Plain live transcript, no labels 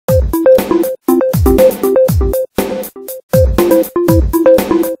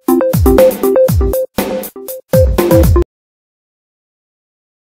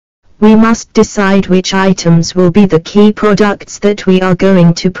We must decide which items will be the key products that we are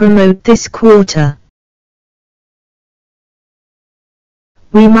going to promote this quarter.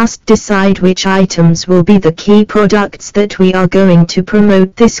 We must decide which items will be the key products that we are going to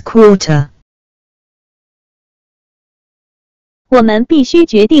promote this quarter. 我们必须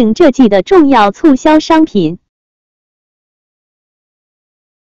决定这季的重要促销商品。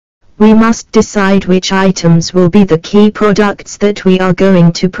We must decide which items will be the key products that we are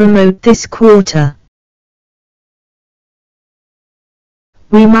going to promote this quarter.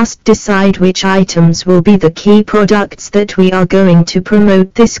 We must decide which items will be the key products that we are going to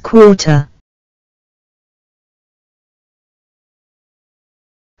promote this quarter.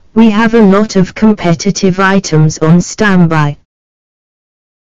 We have a lot of competitive items on standby.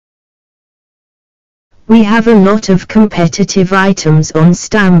 We have a lot of competitive items on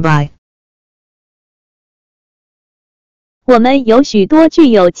standby. 我们有许多具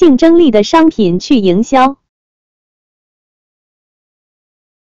有竞争力的商品去营销。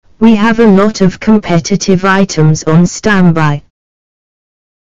We have a lot of competitive items on standby.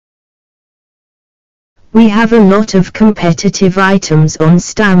 We have a lot of competitive items on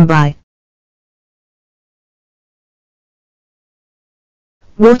standby.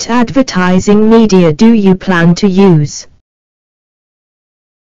 What advertising media do you plan to use?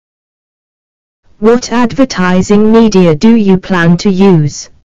 What advertising media do you plan to use?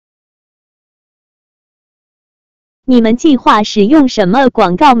 你们计划使用什么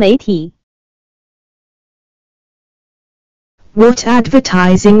广告媒体？ What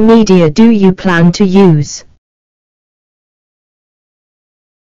advertising media do you plan to use?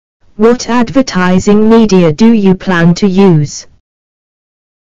 What advertising media do you plan to use?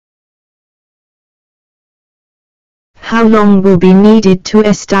 How long will be needed to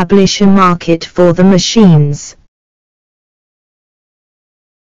establish a market for the machines?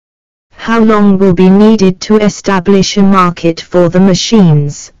 How long will be needed to establish a market for the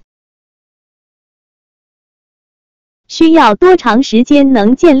machines? 需要多长时间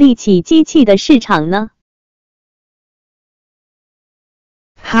能建立起机器的市场呢？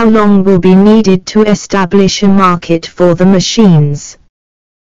 How long will be needed to establish a market for the machines?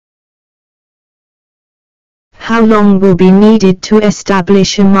 How long will be needed to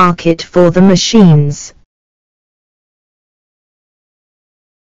establish a market for the machines?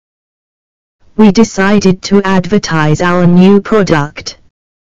 We decided to advertise our new product.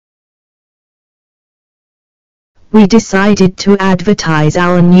 We decided to advertise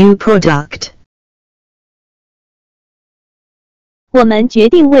our new product. 我们决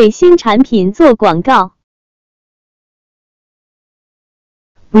定为新产品做广告。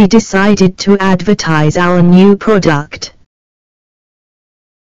We decided to advertise our new product.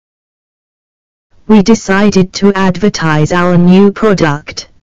 We decided to advertise our new product.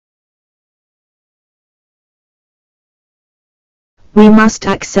 We must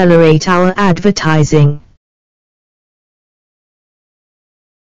accelerate our advertising.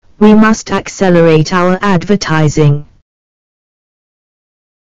 We must accelerate our advertising.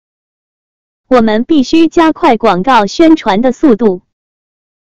 我们必须加快广告宣传的速度。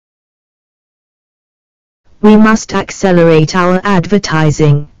We must accelerate our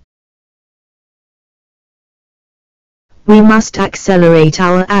advertising. We must accelerate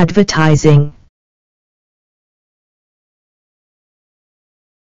our advertising.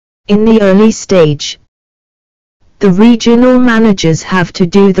 In the early stage, the regional managers have to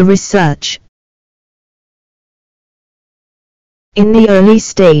do the research. In the early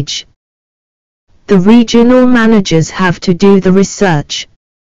stage, the regional managers have to do the research.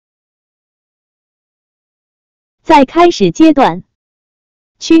 在开始阶段，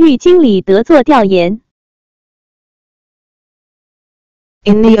区域经理得做调研。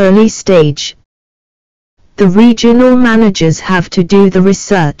In the early stage, the regional managers have to do the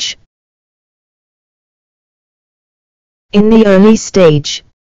research. In the early stage,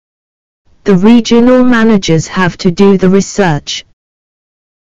 the regional managers have to do the research.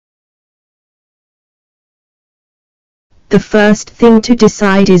 The first thing to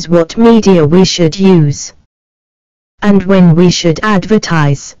decide is what media we should use, and when we should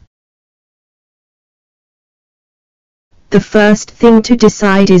advertise. The first thing to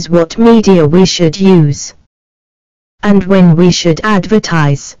decide is what media we should use, and when we should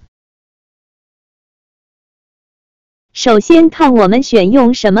advertise. 首先看我们选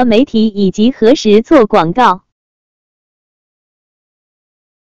用什么媒体以及何时做广告。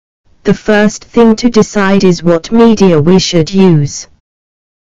The first thing to decide is what media we should use,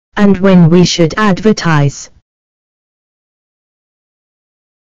 and when we should advertise.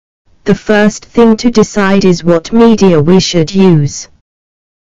 The first thing to decide is what media we should use,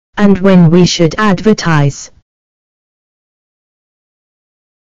 and when we should advertise.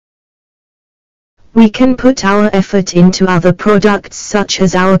 We can put our effort into other products such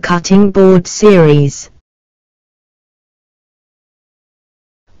as our cutting board series.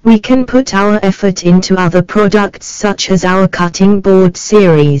 We can put our effort into other products such as our cutting board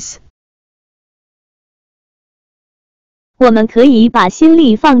series. 我们可以把心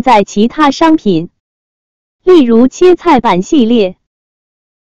力放在其他商品，例如切菜板系列。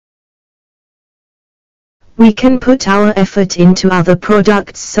We can put our effort into other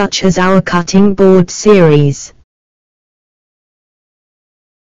products such as our cutting board series.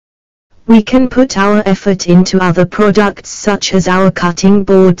 We can put our effort into other products such as our cutting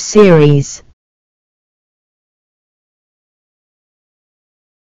board series.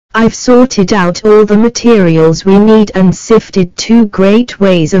 I've sorted out all the materials we need and sifted 2 great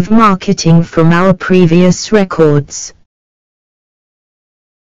ways of marketing from our previous records.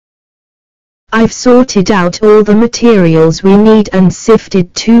 I've sorted out all the materials we need and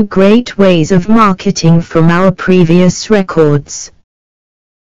sifted 2 great ways of marketing from our previous records.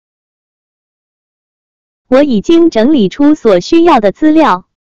 我已经整理出所需要的资料，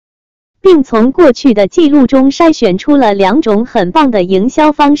并从过去的记录中筛选出了2种很棒的营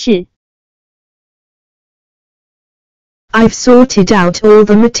销方式。I've sorted out all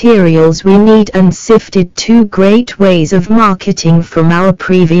the materials we need and sifted 2 great ways of marketing from our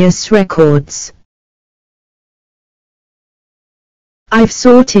previous records. I've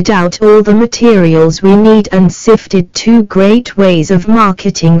sorted out all the materials we need and sifted 2 great ways of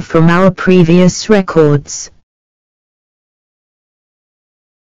marketing from our previous records.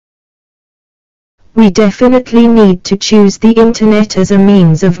 We definitely need to choose the internet as a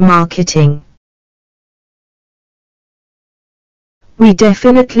means of marketing. We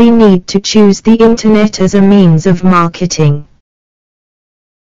definitely need to choose the internet as a means of marketing.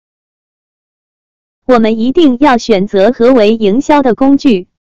 我们一定要选择何为营销的工具。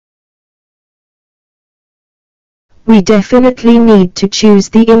We definitely need to choose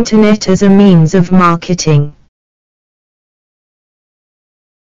the internet as a means of marketing.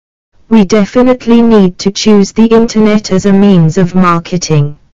 We definitely need to choose the internet as a means of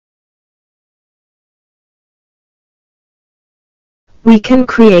marketing. We can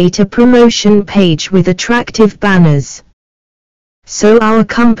create a promotion page with attractive banners, so our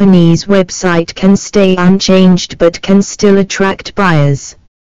company's website can stay unchanged but can still attract buyers.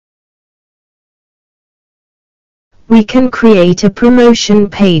 We can create a promotion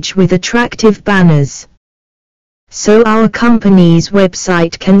page with attractive banners, so our company's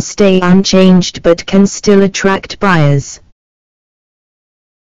website can stay unchanged but can still attract buyers.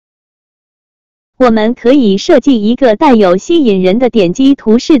 我们可以设计一个带有吸引人的点击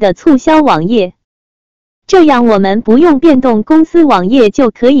图示的促销网页，这样我们不用变动公司网页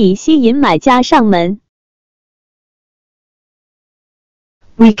就可以吸引买家上门。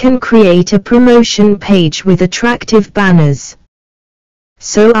We can create a promotion page with attractive banners,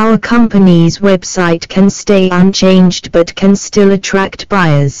 so our company's website can stay unchanged but can still attract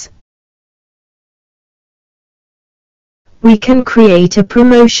buyers. We can create a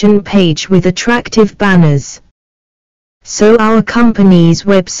promotion page with attractive banners, so our company's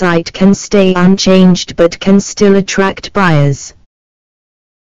website can stay unchanged but can still attract buyers.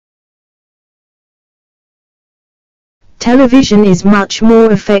 Television is much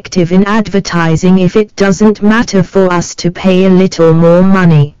more effective in advertising if it doesn't matter for us to pay a little more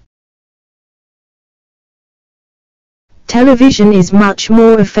money. Television is much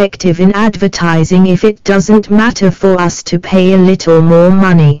more effective in advertising if it doesn't matter for us to pay a little more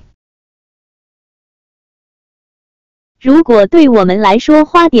money. 如果对我们来说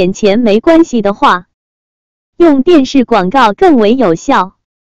花点钱没关系的话，用电视广告更为有效。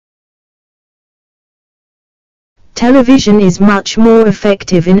Television is much more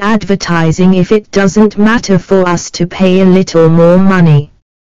effective in advertising if it doesn't matter for us to pay a little more money.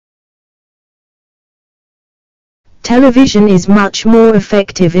 Television is much more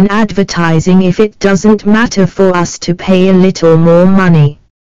effective in advertising if it doesn't matter for us to pay a little more money.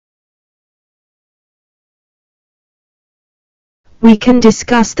 We can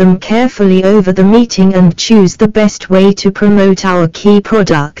discuss them carefully over the meeting and choose the best way to promote our key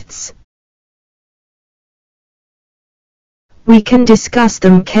products. We can discuss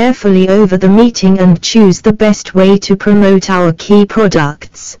them carefully over the meeting and choose the best way to promote our key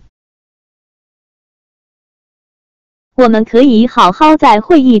products. 我们可以好好在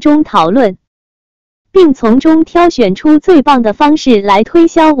会议中讨论，并从中挑选出最棒的方式来推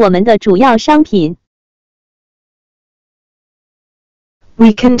销我们的主要商品。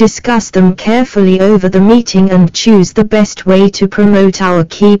We can discuss them carefully over the meeting and choose the best way to promote our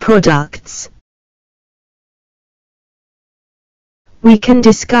key products. We can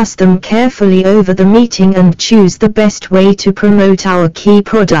discuss them carefully over the meeting and choose the best way to promote our key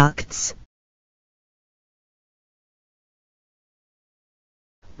products.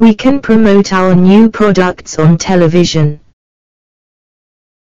 We can promote our new products on television.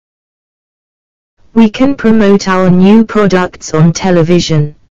 We can promote our new products on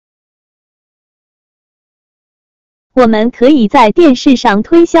television. 我们可以在电视上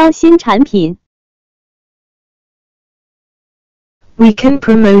推销新产品。We can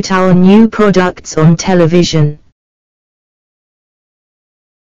promote our new products on television.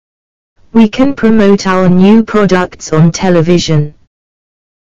 We can promote our new products on television.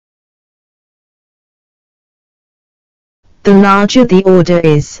 The larger the order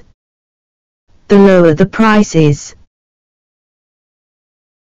is, the lower the price is.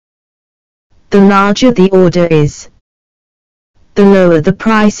 The larger the order is, the lower the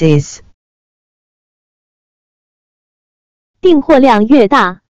price is. 订货量越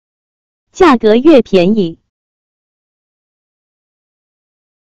大，价格越便宜。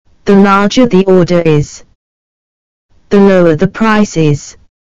The larger the order is, the lower the price is.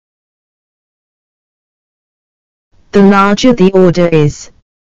 The larger the order is,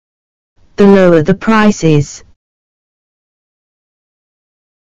 the lower the price is.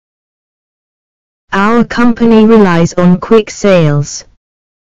 Our company relies on quick sales,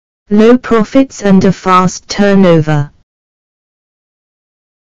 low profits and a fast turnover.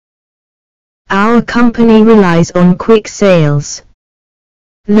 Our company relies on quick sales,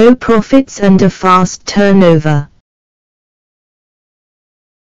 low profits and a fast turnover.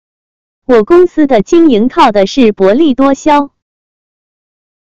 我公司的经营靠的是薄利多销。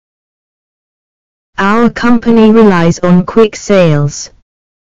Our company relies on quick sales,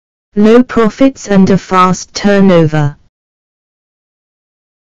 low profits and a fast turnover.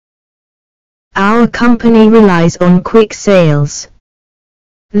 Our company relies on quick sales,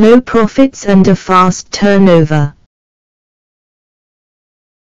 low profits and a fast turnover.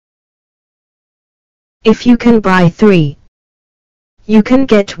 If you can buy 3, you can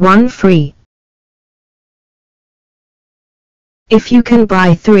get 1 free. If you can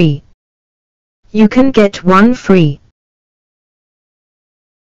buy 3, you can get 1 free.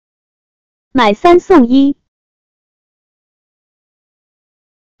 买3送1。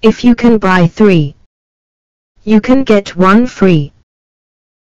If you can buy 3, you can get 1 free.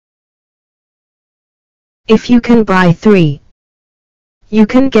 If you can buy 3, you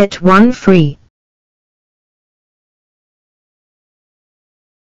can get 1 free.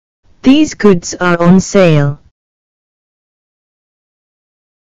 These goods are on sale.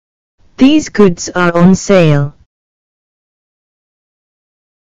 These goods are on sale.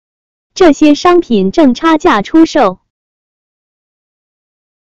 这些商品正差价出售。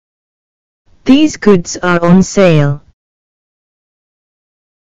These goods are on sale.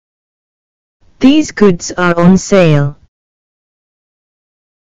 These goods are on sale.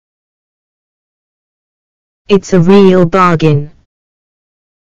 It's a real bargain.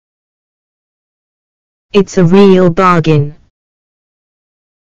 It's a real bargain.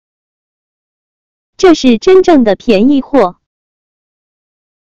 这是真正的便宜货。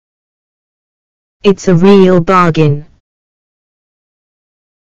It's a real bargain.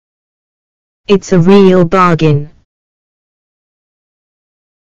 It's a real bargain.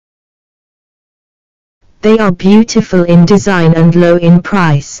 They are beautiful in design and low in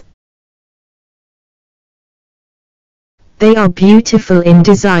price. They are beautiful in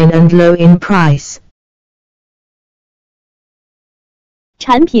design and low in price.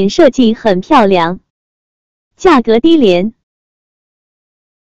 产品设计很漂亮，价格低廉。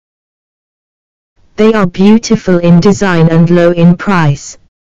They are beautiful in design and low in price.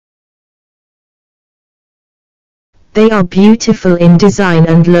 They are beautiful in design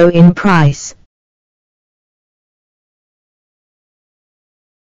and low in price.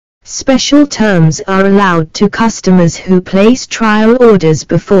 Special terms are allowed to customers who place trial orders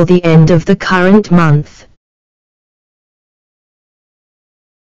before the end of the current month.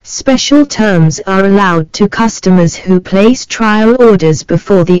 Special terms are allowed to customers who place trial orders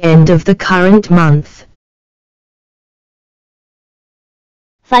before the end of the current month.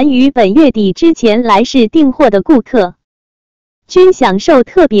 凡于本月底之前来市订货的顾客，均享受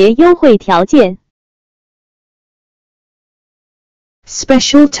特别优惠条件。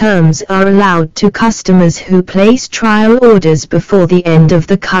Special terms are allowed to customers who place trial orders before the end of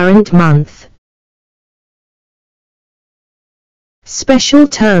the current month. Special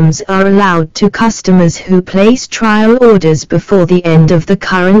terms are allowed to customers who place trial orders before the end of the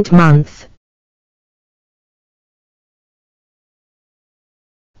current month.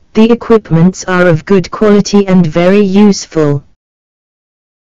 The equipments are of good quality and very useful.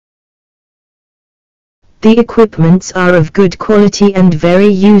 The equipments are of good quality and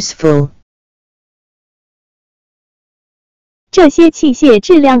very useful. 这些器械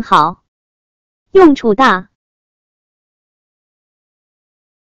质量好，用处大。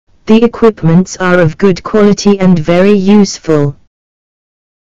The equipments are of good quality and very useful.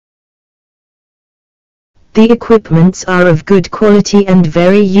 The equipments are of good quality and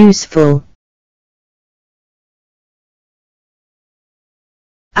very useful.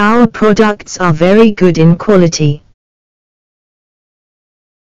 Our products are very good in quality.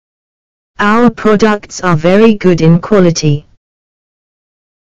 Our products are very good in quality.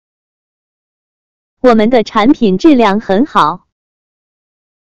 我们的产品质量很好。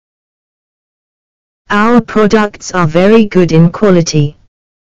Our products are very good in quality.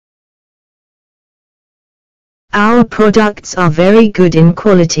 Our products are very good in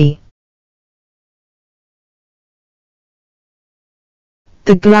quality.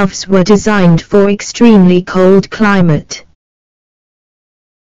 The gloves were designed for extremely cold climate.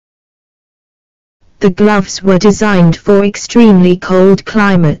 The gloves were designed for extremely cold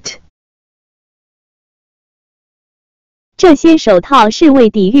climate. 这些手套是为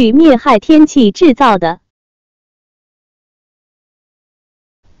抵御灭害天气制造的。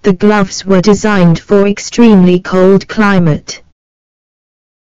The gloves were designed for extremely cold climate.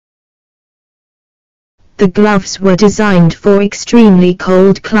 The gloves were designed for extremely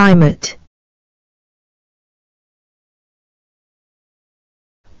cold climate.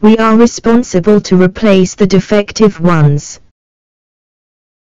 We are responsible to replace the defective ones.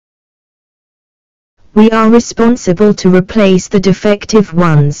 We are responsible to replace the defective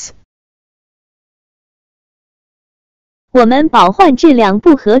ones. 我们保换质量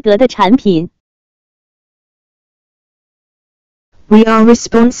不合格的产品。We are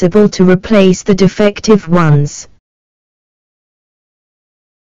responsible to replace the defective ones.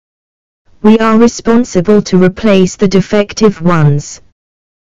 We are responsible to replace the defective ones.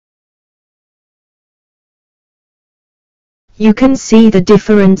 You can see the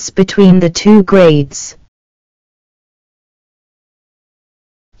difference between the two grades.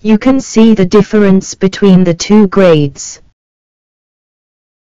 You can see the difference between the two grades.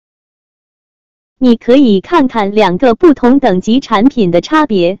 你可以看看两个不同等级产品的差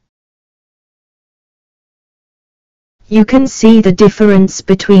别。You can see the difference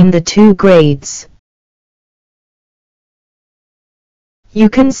between the two grades. You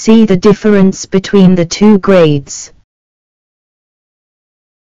can see the difference between the two grades.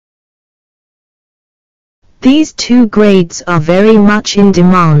 These two grades are very much in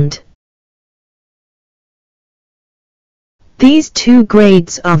demand. These two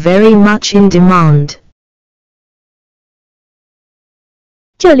grades are very much in demand.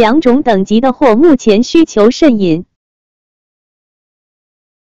 这两种等级的货目前需求甚殷。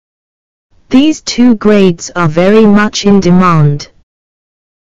These two grades are very much in demand.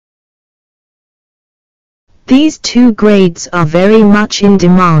 These two grades are very much in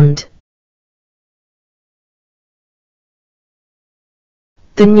demand.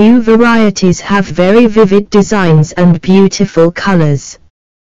 The new varieties have very vivid designs and beautiful colors.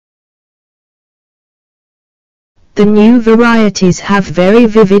 The new varieties have very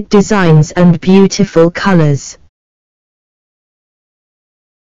vivid designs and beautiful colors.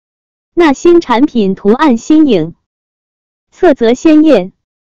 那新产品图案新颖，色泽鲜艳。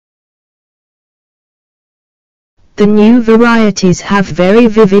The new varieties have very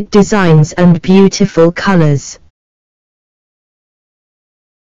vivid designs and beautiful colors.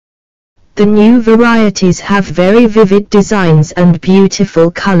 The new varieties have very vivid designs and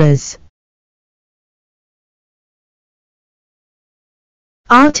beautiful colors.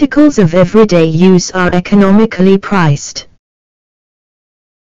 Articles of everyday use are economically priced.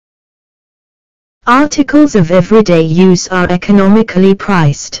 Articles of everyday use are economically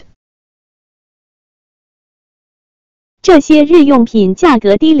priced. 这些日用品价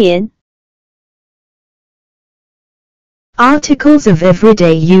格低廉。Articles of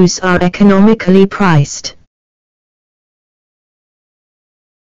everyday use are economically priced.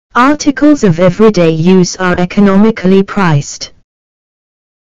 Articles of everyday use are economically priced.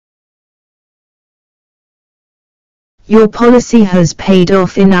 Your policy has paid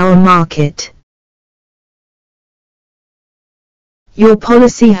off in our market. Your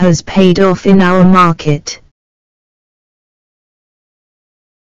policy has paid off in our market.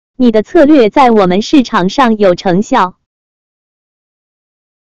 你的策略在我们市场上有成效。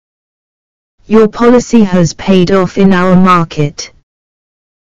Your policy has paid off in our market.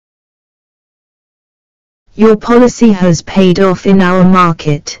 Your policy has paid off in our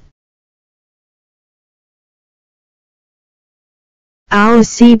market. Our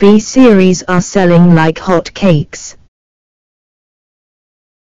CB series are selling like hotcakes.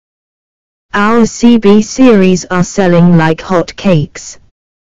 Our CB series are selling like hotcakes.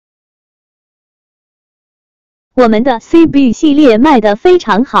 我们的 CB 系列卖得非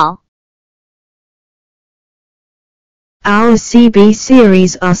常好。Our CB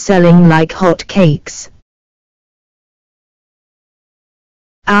series are selling like hotcakes.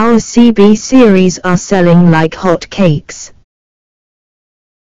 Our CB series are selling like hotcakes.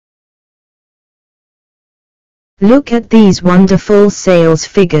 Look at these wonderful sales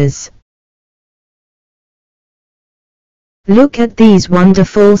figures. Look at these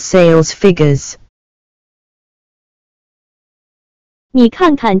wonderful sales figures. 你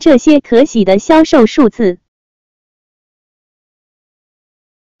看看这些可喜的销售数字。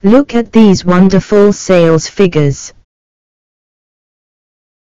Look at these wonderful sales figures.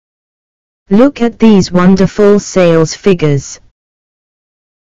 Look at these wonderful sales figures.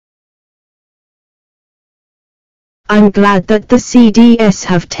 I'm glad that the CDS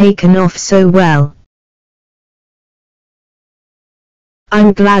have taken off so well.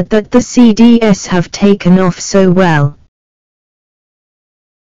 I'm glad that the CDS have taken off so well.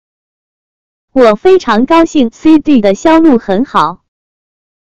 我非常高兴 CD 的销路很好。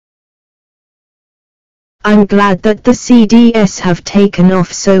I'm glad that the CDS have taken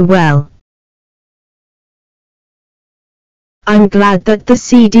off so well. I'm glad that the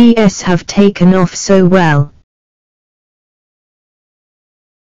CDS have taken off so well.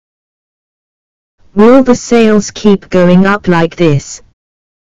 Will the sales keep going up like this?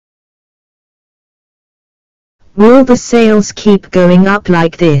 Will the sales keep going up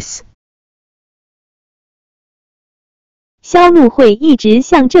like this? 销路会一直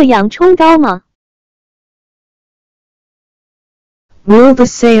像这样冲高吗？ Will the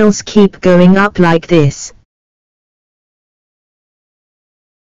sales keep going up like this?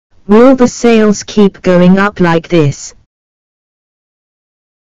 Will the sales keep going up like this?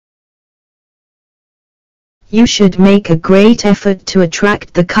 You should make a great effort to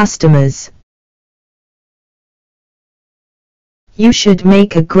attract the customers. You should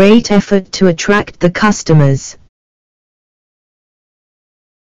make a great effort to attract the customers.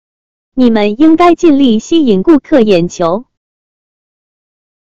 你们应该尽力吸引顾客眼球。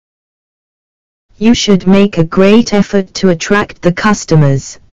You should make a great effort to attract the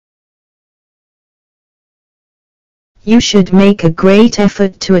customers. You should make a great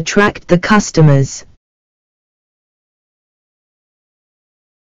effort to attract the customers.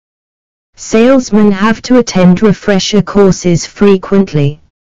 Salesmen have to attend refresher courses frequently.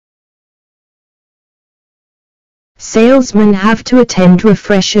 Salesmen have to attend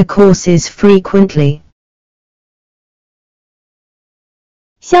refresher courses frequently.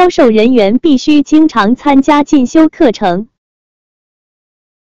 销售人员必须经常参加进修课程。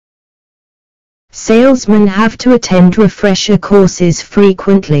Salesmen have to attend refresher courses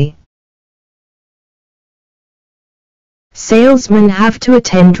frequently. Salesmen have to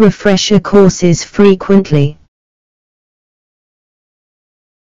attend refresher courses frequently.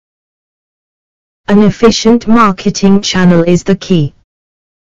 An efficient marketing channel is the key.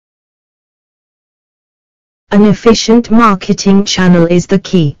 An efficient marketing channel is the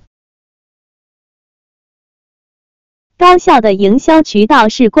key. 高效的营销渠道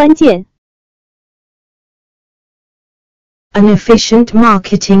是关键。An efficient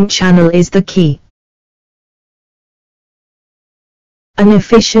marketing channel is the key. An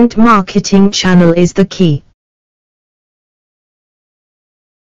efficient marketing channel is the key.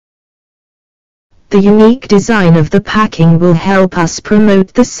 The unique design of the packing will help us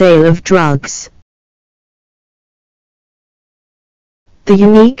promote the sale of drugs. The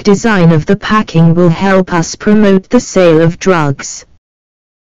unique design of the packing will help us promote the sale of drugs.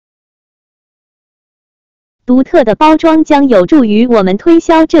 独特的包装将有助于我们推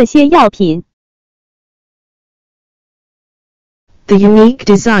销这些药品。The unique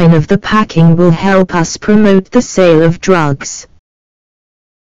design of the packing will help us promote the sale of drugs.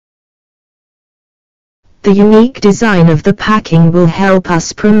 The unique design of the packing will help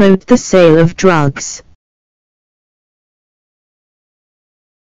us promote the sale of drugs.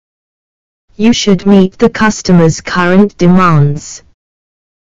 You should meet the customer's current demands.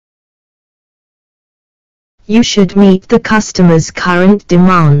 You should meet the customer's current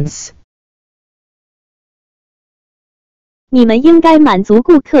demands. 你们应该满足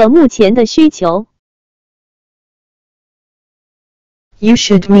顾客目前的需求。You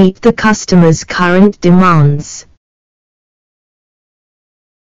should meet the customer's current demands.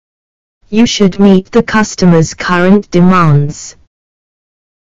 You should meet the customer's current demands.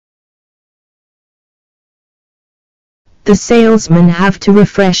 The salesmen have to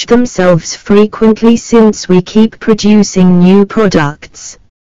refresh themselves frequently since we keep producing new products.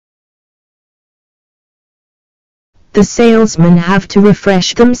 The salesmen have to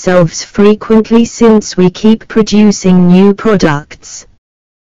refresh themselves frequently since we keep producing new products.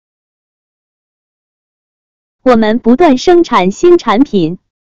 我们不断生产新产品，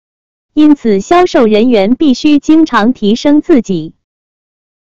因此销售人员必须经常提升自己。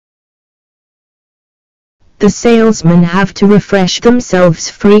The salesmen have to refresh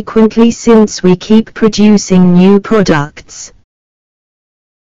themselves frequently since we keep producing new products.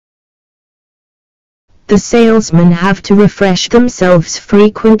 The salesmen have to refresh themselves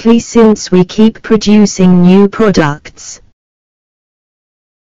frequently since we keep producing new products.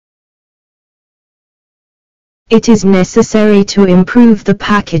 It is necessary to improve the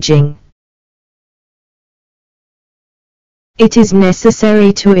packaging. It is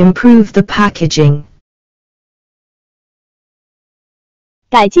necessary to improve the packaging.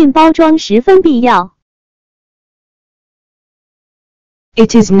 改进包装十分必要。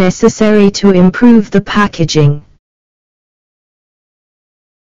It is necessary to improve the packaging.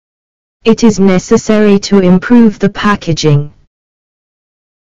 It is necessary to improve the packaging.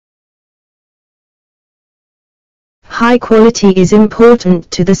 High quality is important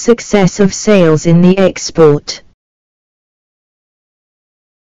to the success of sales in the export.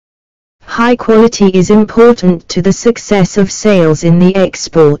 High quality is important to the success of sales in the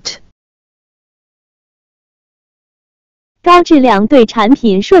export. 高质量对产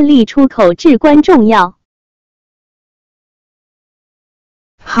品顺利出口至关重要。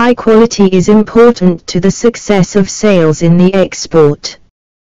High quality is important to the success of sales in the export.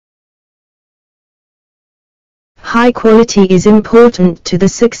 High quality is important to the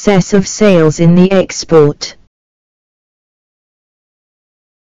success of sales in the export.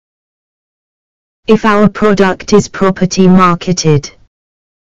 If our product is properly marketed,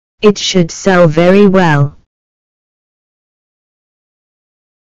 it should sell very well.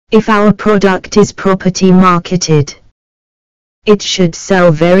 If our product is properly marketed, it should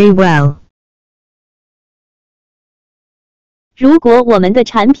sell very well. 如果我们的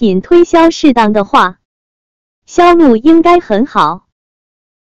产品推销适当的话，销路应该很好。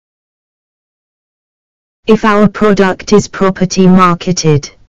If our product is properly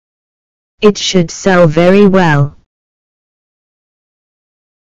marketed, it should sell very well.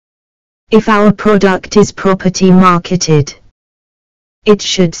 If our product is properly marketed, it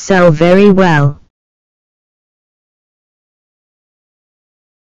should sell very well.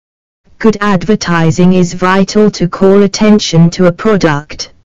 Good advertising is vital to call attention to a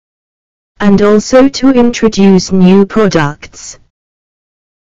product, and also to introduce new products.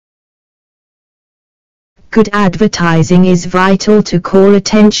 Good advertising is vital to call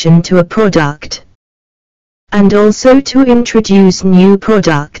attention to a product, and also to introduce new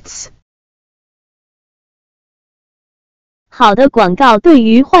products. 好的广告对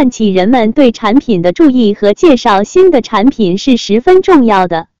于唤起人们对产品的注意和介绍新的产品是十分重要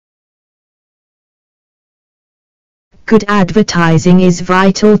的。Good advertising is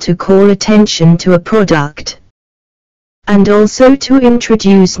vital to call attention to a product, and also to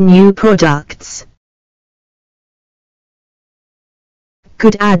introduce new products.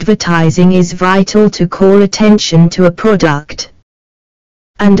 Good advertising is vital to call attention to a product,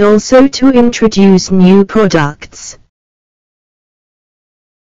 and also to introduce new products.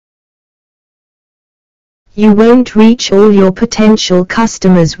 You won't reach all your potential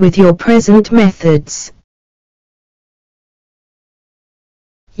customers with your present methods.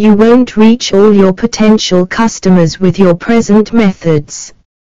 You won't reach all your potential customers with your present methods.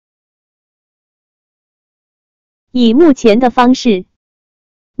 以目前的方式，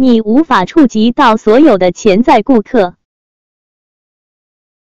你无法触及到所有的潜在顾客。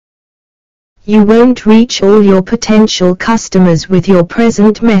You won't reach all your potential customers with your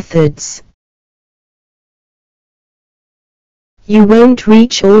present methods. You won't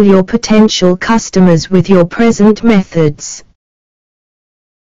reach all your potential customers with your present methods.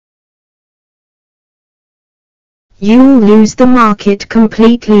 You'll lose the market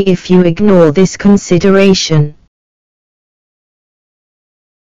completely if you ignore this consideration.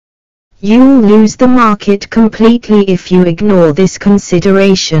 You'll lose the market completely if you ignore this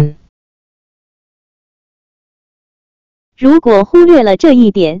consideration. 如果忽略了这一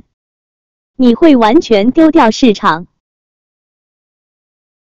点，你会完全丢掉市场。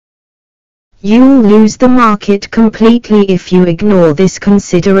You'll lose the market completely if you ignore this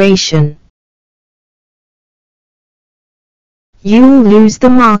consideration. You'll lose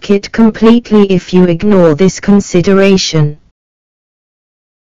the market completely if you ignore this consideration.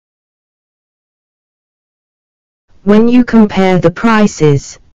 When you compare the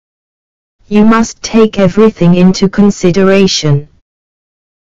prices, you must take everything into consideration.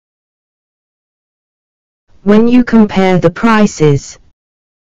 When you compare the prices,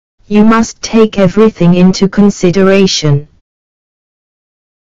 you must take everything into consideration.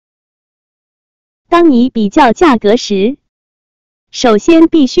 当你比较价格时，首先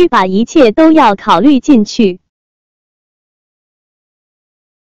必须把一切都要考虑进去。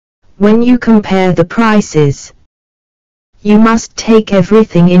When you compare the prices, you must take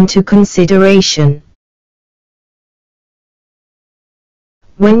everything into consideration.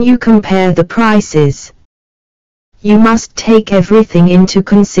 When you compare the prices, you must take everything into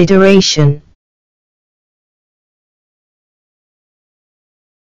consideration.